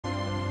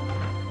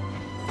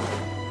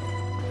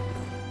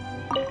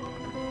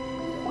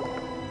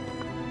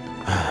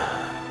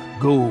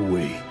Go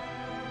away.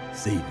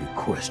 Save your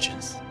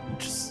questions.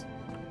 Just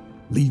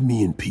leave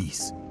me in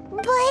peace.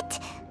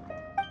 But...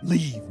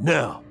 Leave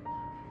now.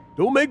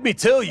 Don't make me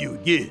tell you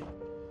again.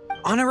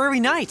 Honorary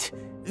Knight,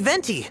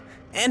 Venti,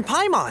 and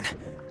Paimon.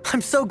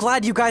 I'm so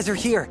glad you guys are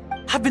here.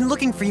 I've been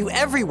looking for you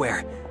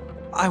everywhere.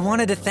 I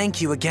wanted to thank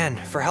you again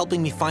for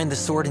helping me find the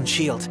sword and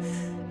shield.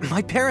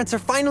 My parents are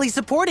finally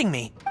supporting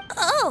me.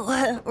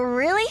 Oh,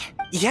 really?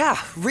 Yeah,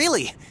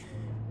 really.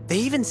 They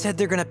even said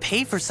they're gonna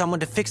pay for someone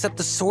to fix up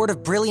the Sword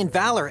of Brilliant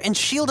Valor and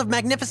Shield of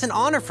Magnificent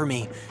Honor for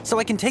me, so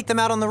I can take them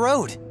out on the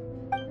road.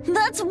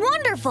 That's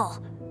wonderful!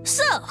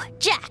 So,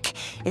 Jack,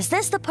 is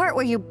this the part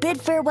where you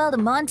bid farewell to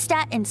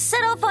Mondstadt and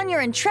set off on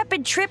your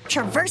intrepid trip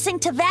traversing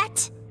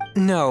Tevat?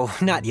 No,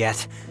 not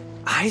yet.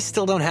 I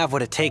still don't have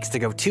what it takes to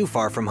go too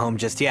far from home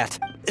just yet.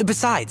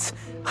 Besides,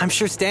 I'm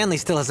sure Stanley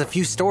still has a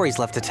few stories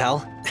left to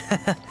tell.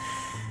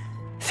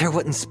 They're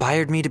what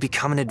inspired me to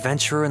become an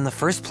adventurer in the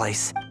first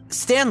place.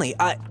 Stanley,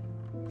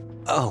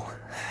 Oh,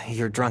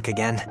 you're drunk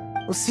again.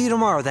 We'll see you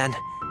tomorrow then.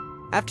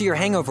 After your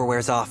hangover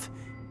wears off.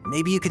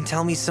 Maybe you can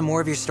tell me some more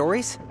of your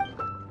stories?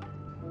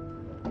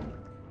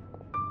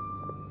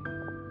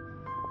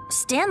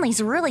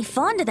 Stanley's really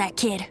fond of that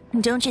kid,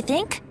 don't you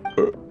think?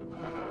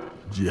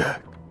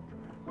 Jack.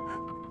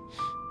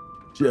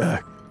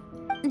 Jack.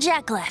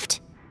 Jack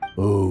left.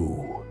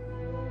 Oh,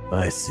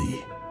 I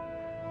see.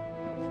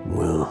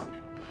 Well,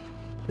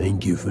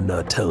 thank you for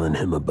not telling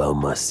him about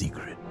my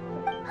secret.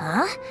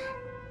 Huh?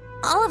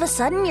 All of a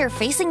sudden you're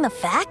facing the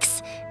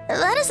facts?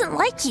 That isn't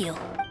like you.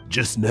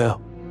 Just now,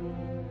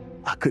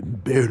 I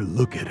couldn't bear to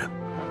look at him.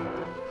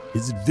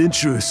 His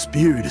adventurous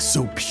spirit is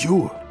so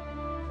pure,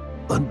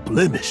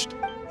 unblemished.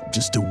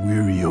 Just a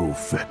weary old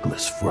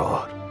feckless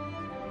fraud.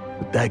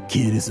 But that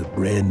kid is a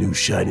brand new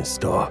shining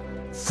star,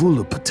 full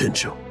of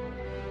potential.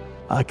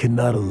 I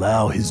cannot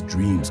allow his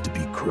dreams to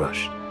be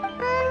crushed.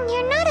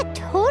 You're not a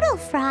total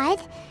fraud.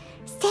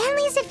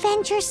 Stanley's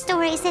adventure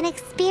stories and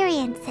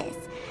experiences,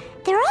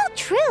 they're all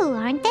true,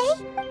 aren't they?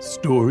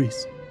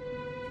 Stories?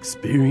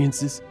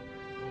 Experiences?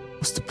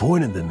 What's the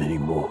point of them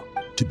anymore?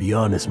 To be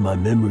honest, my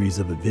memories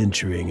of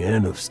adventuring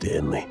and of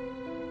Stanley,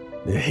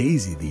 they're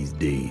hazy these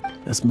days.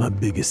 That's my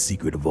biggest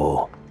secret of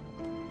all.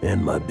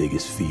 And my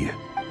biggest fear.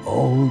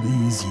 All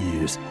these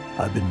years,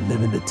 I've been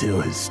living to tell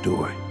his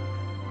story.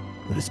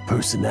 But his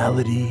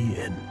personality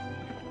and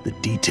the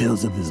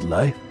details of his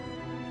life,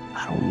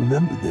 I don't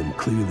remember them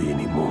clearly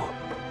anymore.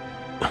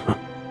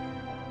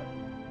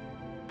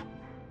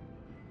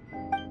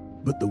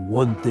 But the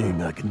one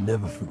thing I can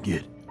never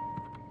forget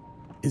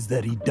is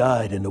that he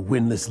died in a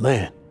windless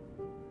land,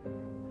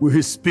 where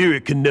his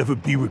spirit can never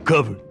be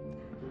recovered.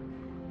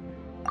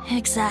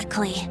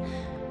 Exactly.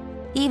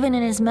 Even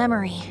in his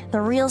memory, the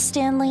real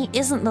Stanley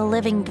isn't the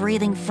living,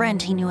 breathing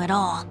friend he knew at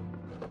all.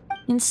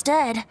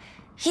 Instead,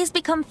 he's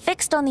become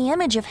fixed on the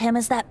image of him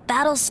as that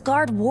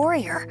battle-scarred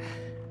warrior,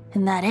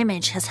 and that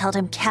image has held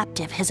him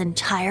captive his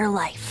entire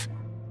life.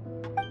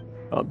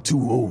 I'm too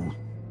old.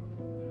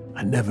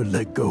 I never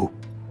let go.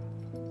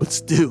 But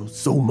still,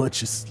 so much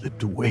has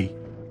slipped away.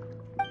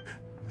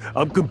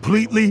 I'm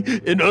completely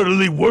and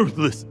utterly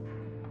worthless.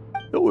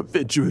 No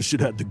adventurer should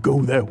have to go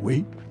that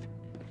way.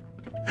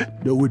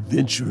 No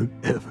adventurer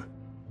ever.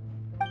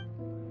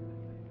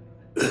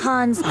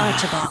 Hans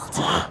Archibald.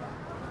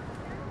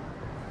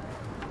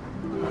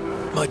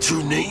 My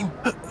true name?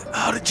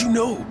 How did you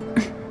know?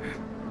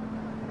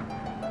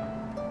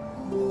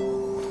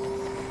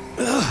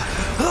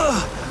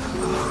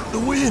 The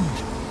wind.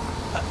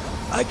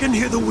 I can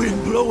hear the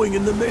wind blowing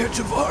in the Mare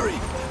Javari.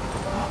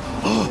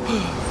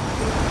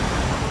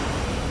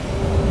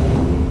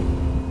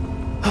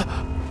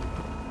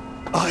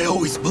 I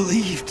always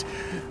believed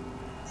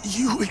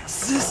you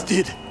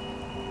existed.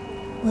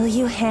 Will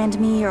you hand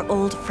me your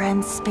old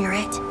friend's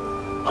spirit?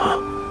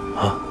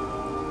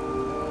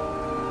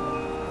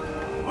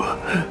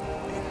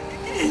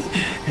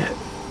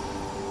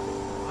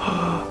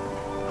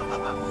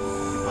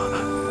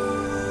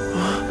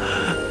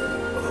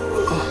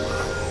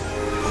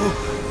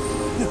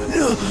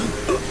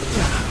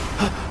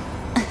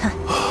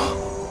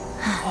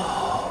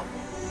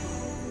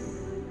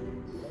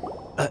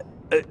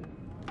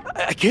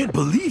 I can't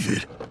believe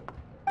it.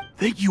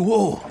 Thank you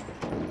all.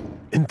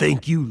 And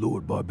thank you,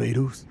 Lord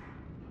Barbados.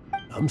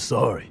 I'm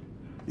sorry.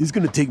 It's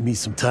gonna take me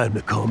some time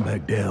to calm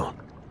back down.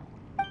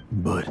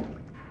 But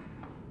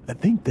I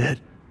think that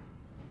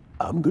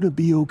I'm gonna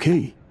be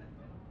okay.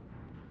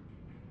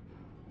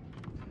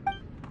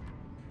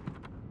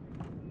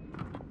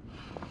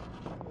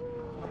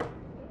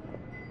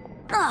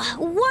 Ah,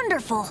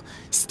 wonderful!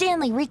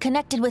 Stanley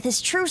reconnected with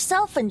his true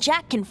self and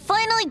Jack can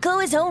finally go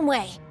his own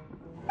way.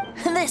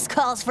 This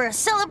calls for a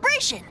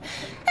celebration.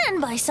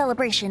 And by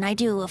celebration, I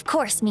do, of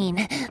course,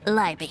 mean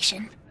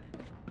libation.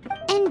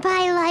 And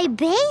by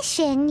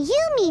libation,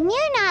 you mean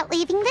you're not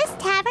leaving this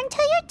tavern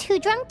till you're too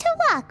drunk to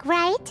walk,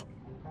 right?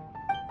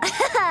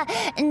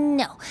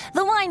 No,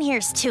 the wine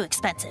here's too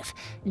expensive.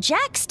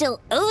 Jack still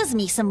owes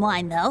me some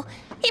wine, though.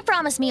 He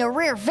promised me a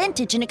rare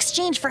vintage in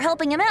exchange for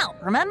helping him out,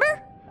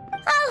 remember?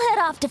 I'll head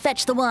off to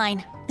fetch the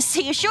wine.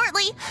 See you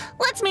shortly.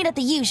 Let's meet at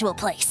the usual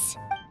place.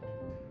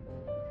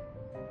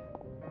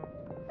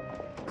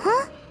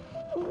 Huh?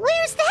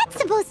 Where's that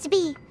supposed to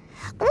be?